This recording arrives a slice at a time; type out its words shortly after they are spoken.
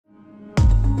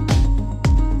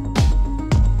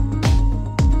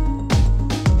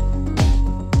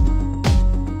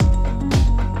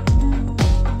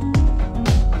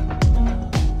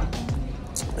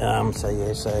So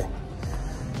yeah, so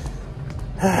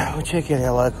we'll check out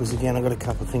our locals again. I've got a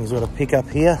couple of things I've got to pick up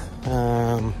here.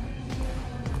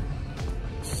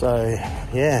 So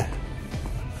yeah,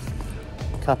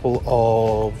 a couple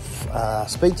of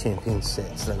Speed Champion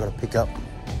sets that I've got to pick up.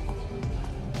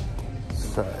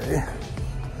 So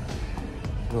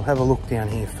we'll have a look down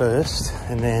here first,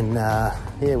 and then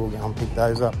yeah, we'll go and pick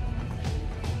those up.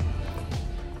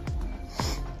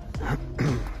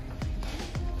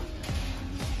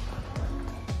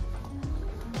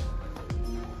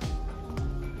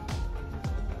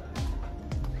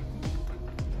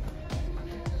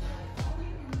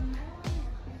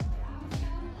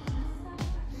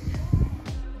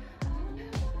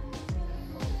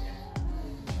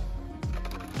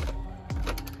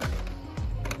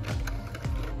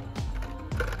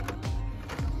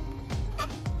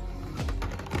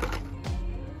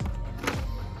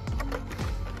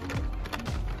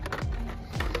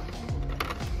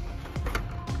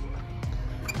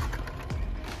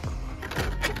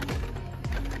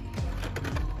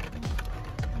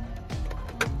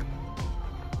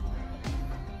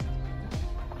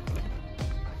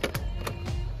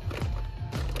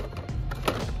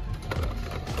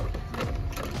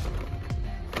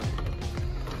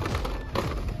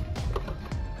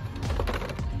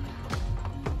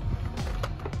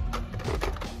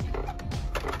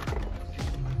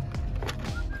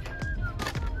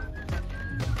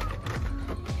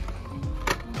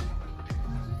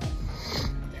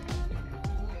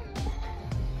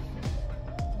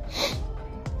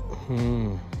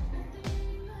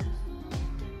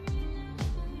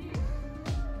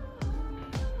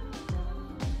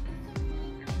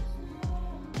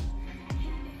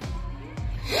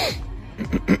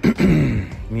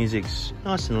 Music's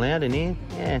nice and loud in here.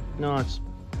 Yeah, nice.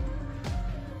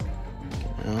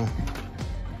 Oh,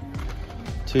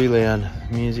 too loud.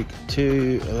 Music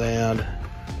too loud.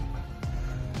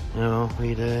 Oh,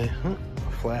 we do. Oh,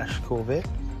 Flash Corvette.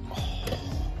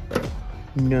 Oh,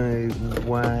 no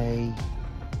way.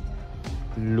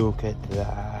 Look at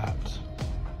that.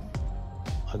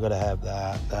 I gotta have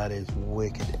that. That is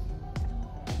wicked.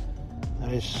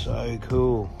 That is so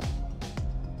cool.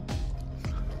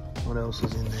 What else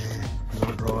is in there?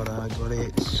 Knight Rider, got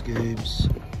it, Scoobs.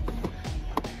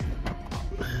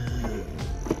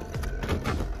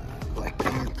 Black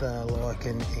Panther,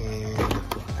 Lycan, and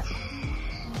Flash.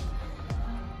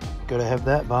 Gotta have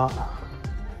that, but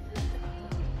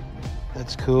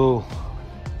that's cool.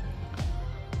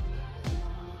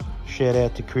 Shout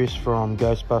out to Chris from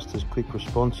Ghostbusters Quick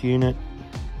Response Unit.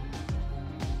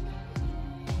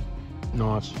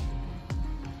 Nice.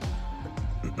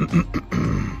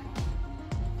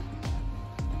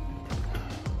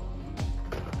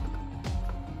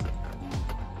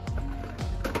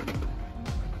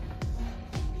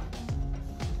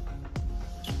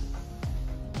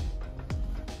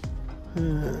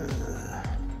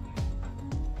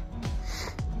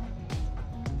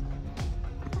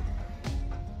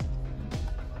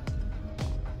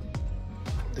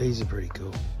 These are pretty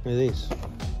cool. Look at this.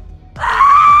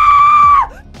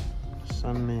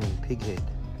 Sunman Pighead,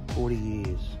 40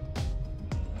 years.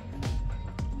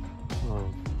 Oh,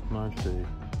 no food.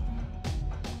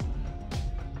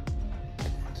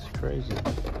 It's crazy.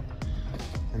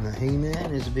 And the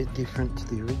He-Man is a bit different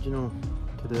to the original,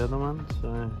 to the other one,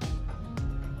 so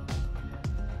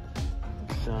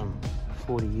it's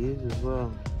 40 years as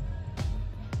well.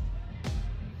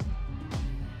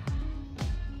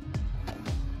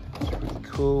 It's pretty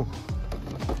cool.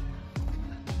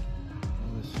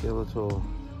 And the Skeletor.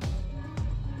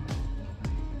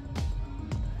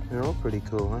 They're all pretty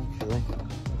cool actually.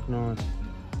 Nice.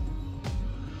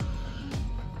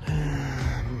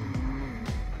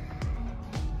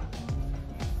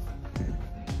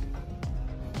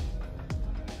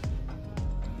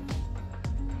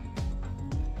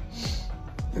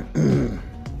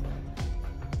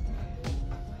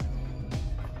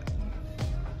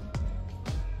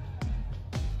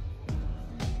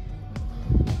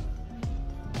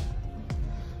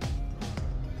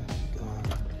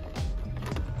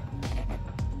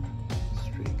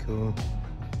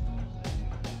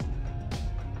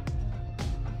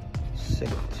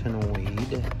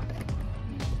 Sectonoid.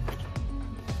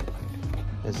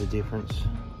 There's a difference.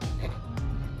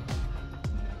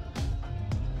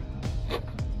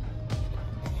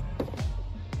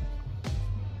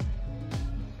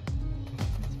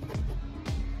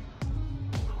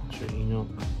 Ultra Enoch.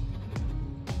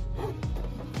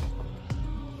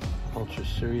 Ultra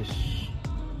Sirius.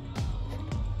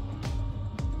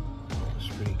 That's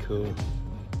pretty cool.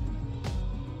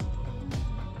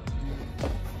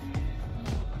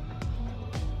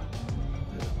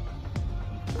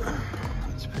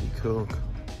 cool.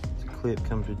 It's a clip,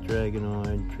 comes with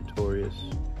Dragonite, Pretorius,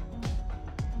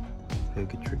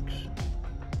 Pergatrix,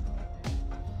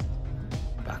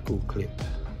 buckle clip.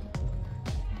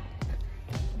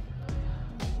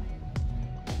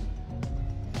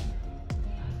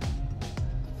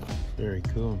 Very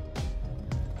cool.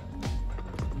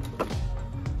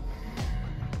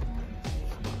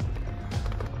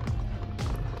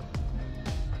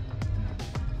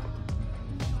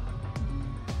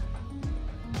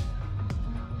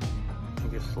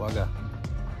 Slugger.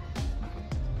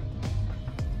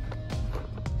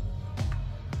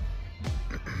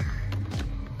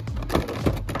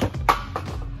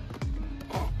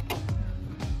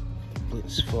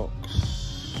 Blitz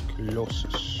Fox,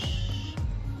 Colossus.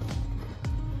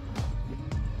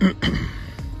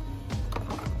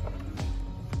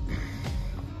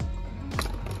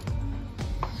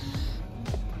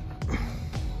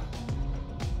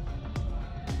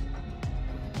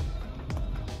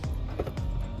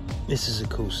 This is a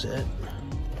cool set.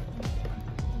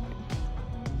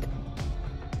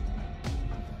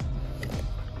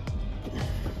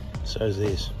 So is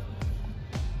this.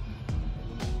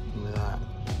 Look at that.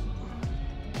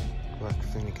 Black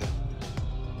Finica.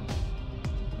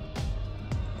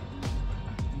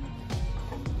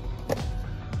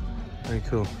 Very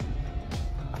cool.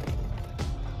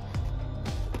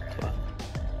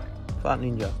 Fart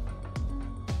Ninja.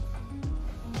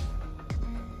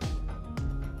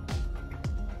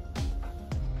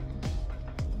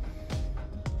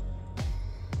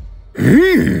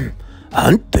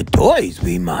 Hunt the toys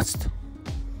we must.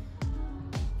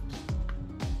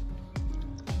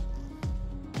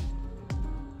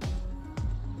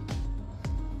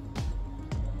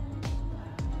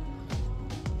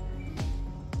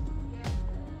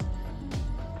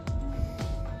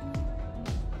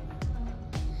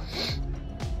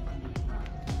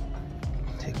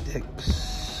 Tech decks.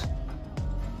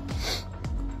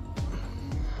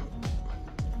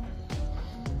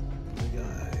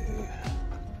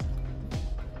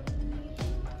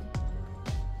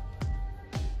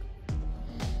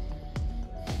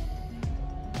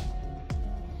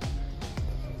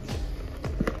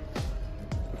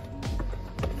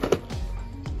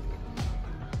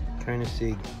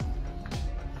 Koenigsegg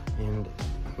and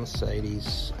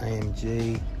Mercedes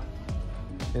AMG.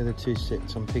 They're the two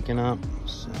sets I'm picking up.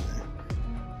 So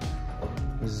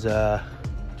there's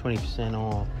 20%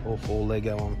 off all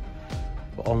Lego on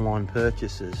for online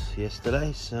purchases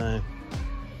yesterday, so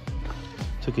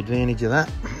took advantage of that.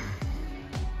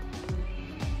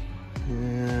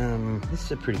 This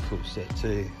is a pretty cool set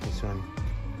too. This one,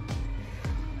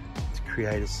 it's a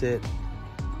creator set,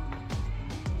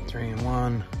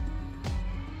 3-in-1.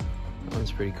 That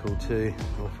one's pretty cool too,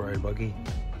 off-road buggy.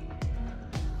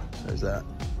 So there's that.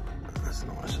 That's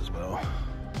nice as well.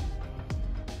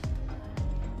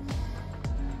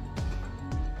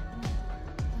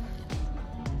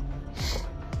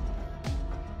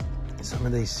 Some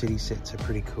of these city sets are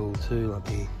pretty cool too, like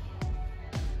the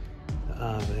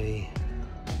RV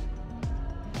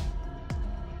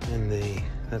and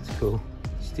that's cool,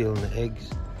 stealing the eggs.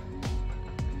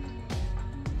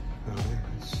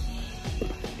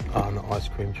 Oh, and the ice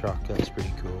cream truck, that's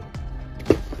pretty cool.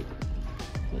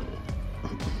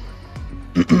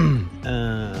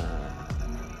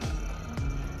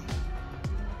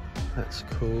 That's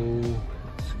cool,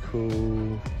 that's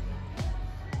cool.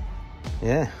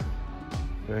 Yeah,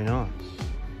 very nice.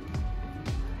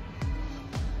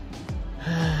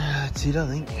 That's it, I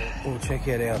think. We'll check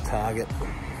out our Target.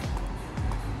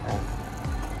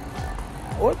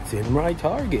 What's in my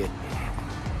Target?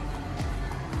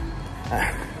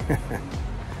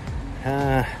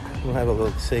 We'll have a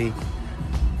look, see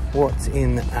what's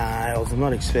in the aisles. I'm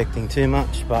not expecting too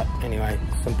much, but anyway,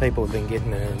 some people have been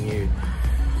getting a new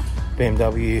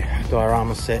BMW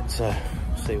diorama set, so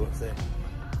we'll see what's there.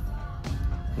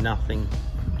 Nothing,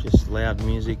 just loud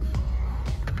music.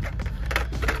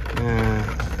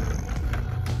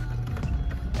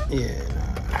 Yeah,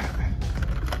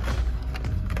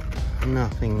 no.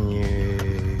 Nothing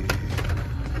new.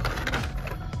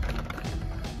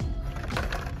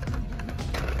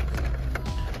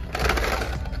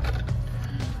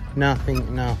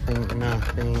 Nothing.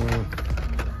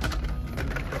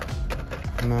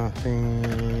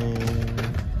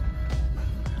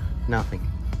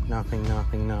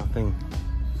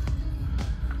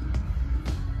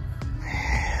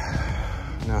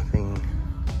 Nothing.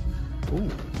 Ooh,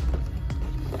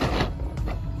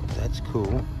 that's cool.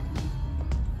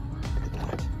 Look at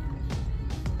that.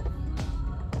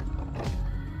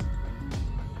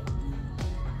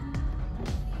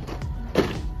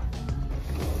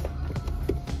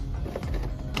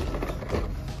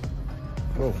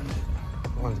 Cool.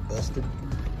 One's busted.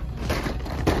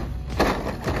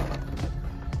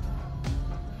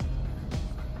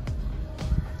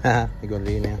 Haha, we got it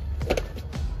here now.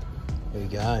 There we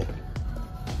go.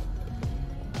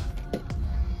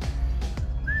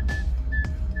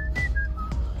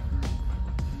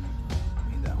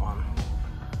 Need that one.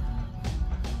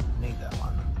 Need that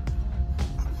one.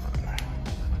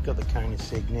 Got the Kona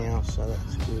Seg now, so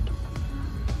that's good.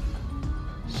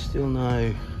 Still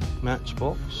no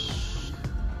matchbox.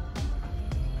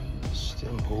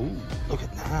 Still, ooh, look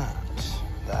at that.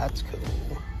 That's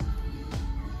cool.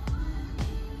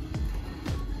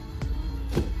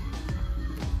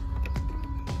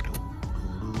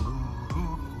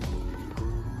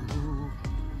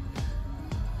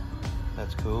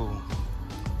 That's cool.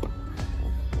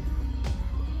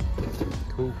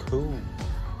 Cool, cool.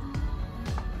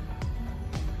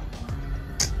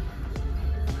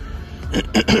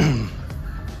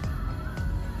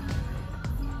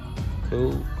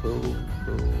 Cool, cool,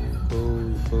 cool,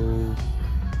 cool, cool.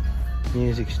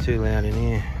 Music's too loud in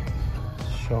here.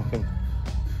 It's shocking.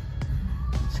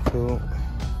 It's cool.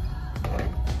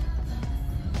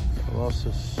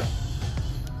 Colossus.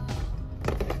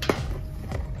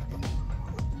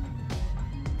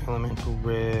 Elemental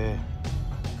rare.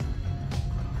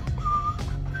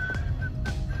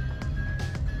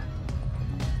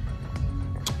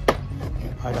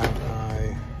 I don't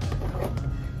know.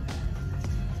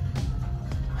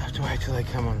 I have to wait till they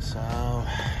come on sale.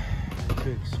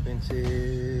 Too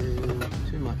expensive.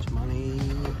 Too much money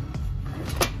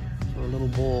for a little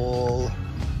ball.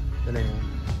 But anyway.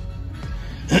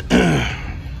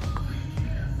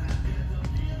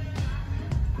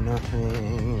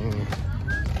 Nothing.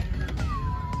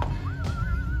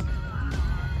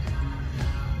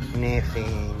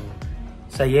 Nothing.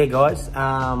 So yeah, guys.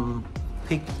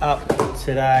 Picked up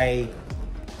today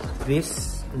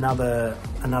this another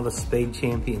Speed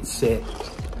Champion set.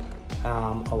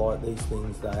 I like these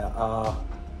things. They are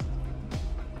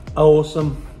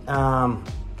awesome.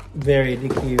 Very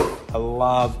addictive. I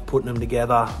love putting them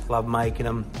together. Love making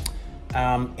them.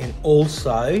 And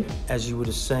also, as you would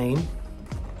have seen,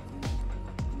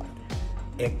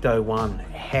 Ecto 1.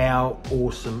 How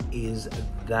awesome is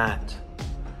that?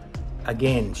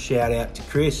 Again, shout out to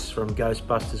Chris from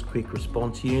Ghostbusters Quick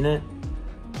Response Unit.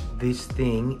 This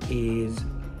thing is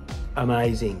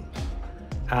amazing.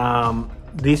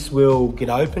 This will get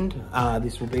opened.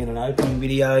 This will be in an opening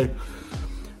video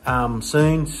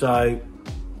soon. So,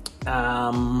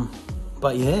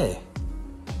 but yeah,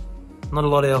 not a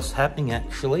lot else happening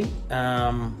actually.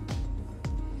 Yeah,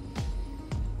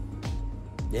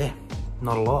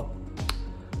 not a lot.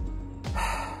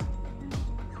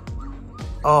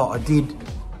 Oh, I did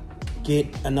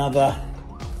get got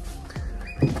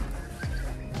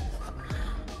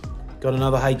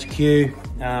another HQ.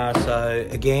 So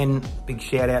again, big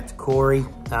shout out to Corey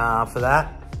for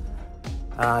that.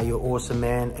 You're awesome,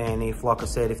 man. And if, like I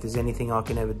said, if there's anything I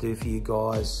can ever do for you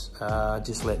guys,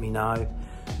 just let me know.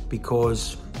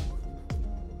 Because,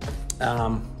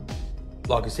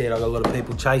 like I said, I've got a lot of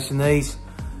people chasing these.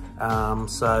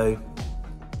 So,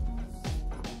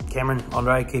 Cameron,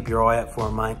 Andre, keep your eye out for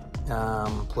them, mate,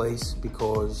 please,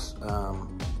 because a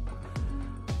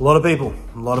lot of people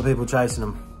chasing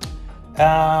them.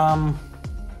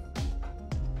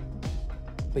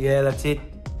 But yeah, that's it.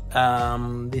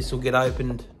 This will get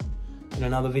opened in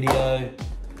another video.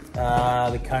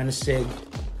 The Kona Seg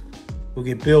will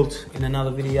get built in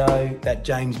another video. That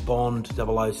James Bond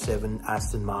 007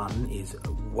 Aston Martin is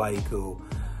way cool.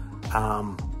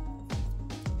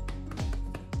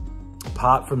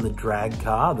 Apart from the drag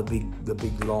car, the big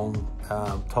long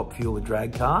top fueler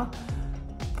drag car,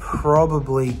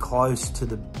 probably close to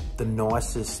the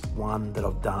nicest one that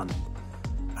I've done.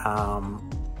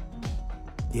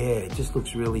 Yeah, it just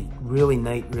looks really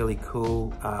neat, really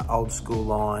cool. Old school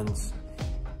lines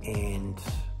and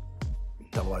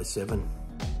 007.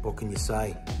 What can you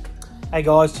say? Hey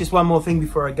guys, just one more thing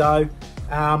before I go.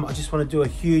 I just want to do a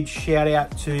huge shout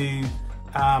out to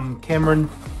Cameron.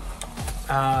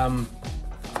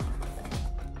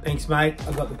 Thanks, mate.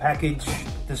 I got the package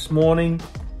this morning,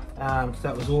 so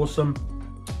that was awesome.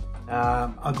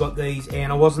 I got these,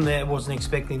 and I wasn't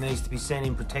expecting these to be sent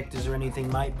in protectors or anything,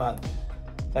 mate, but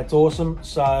that's awesome.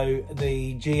 So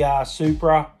the GR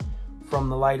Supra from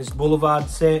the latest Boulevard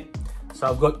set. So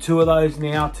I've got two of those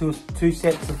now, two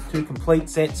complete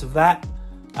sets of that.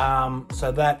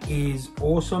 So that is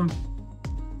awesome.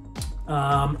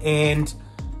 And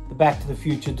the Back to the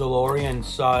Future DeLorean.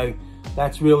 So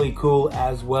that's really cool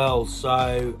as well.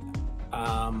 So,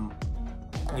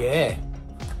 yeah.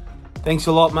 Thanks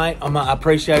a lot, mate. I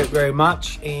appreciate it very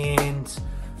much. And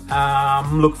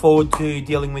Look forward to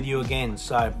dealing with you again.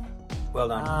 So, well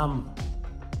done.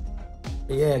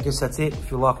 Yeah, I guess that's it. If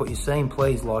you like what you're seeing,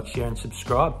 please like, share and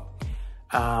subscribe.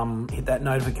 Hit that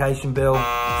notification bell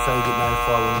so you get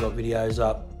notified when we've got videos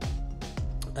up.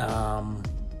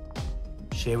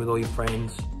 Share with all your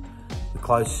friends.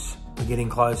 We're getting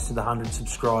close to the 100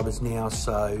 subscribers now,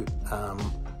 so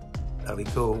that'll be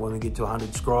cool. When we get to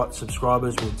 100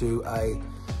 subscribers, we'll do a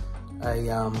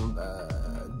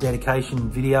dedication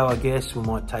video, I guess. We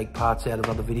might take parts out of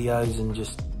other videos and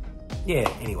just, yeah,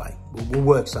 anyway, we'll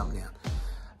work something out.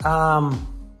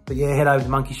 But yeah, head over to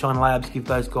Monkey Shine Labs, give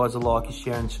those guys a like, a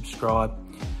share and subscribe.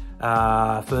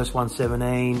 First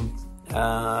 117,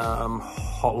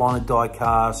 Hotline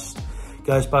Diecast,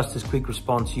 Ghostbusters Quick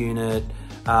Response Unit,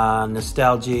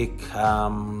 Nostalgic,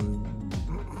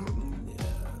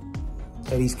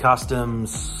 Eddie's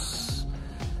Customs.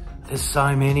 There's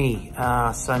so many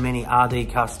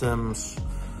RD Customs.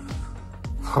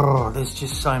 Oh, there's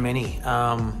just so many.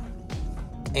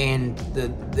 And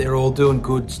they're all doing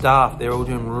good stuff. They're all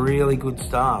doing really good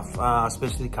stuff,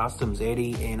 especially the customs,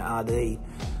 Eddie and RD.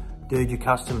 Dude, your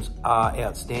customs are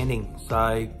outstanding.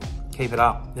 So keep it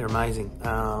up. They're amazing.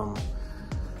 But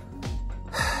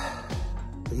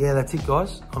yeah, that's it,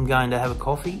 guys. I'm going to have a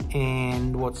coffee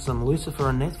and watch some Lucifer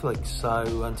on Netflix.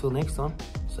 So until next time,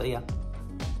 see ya.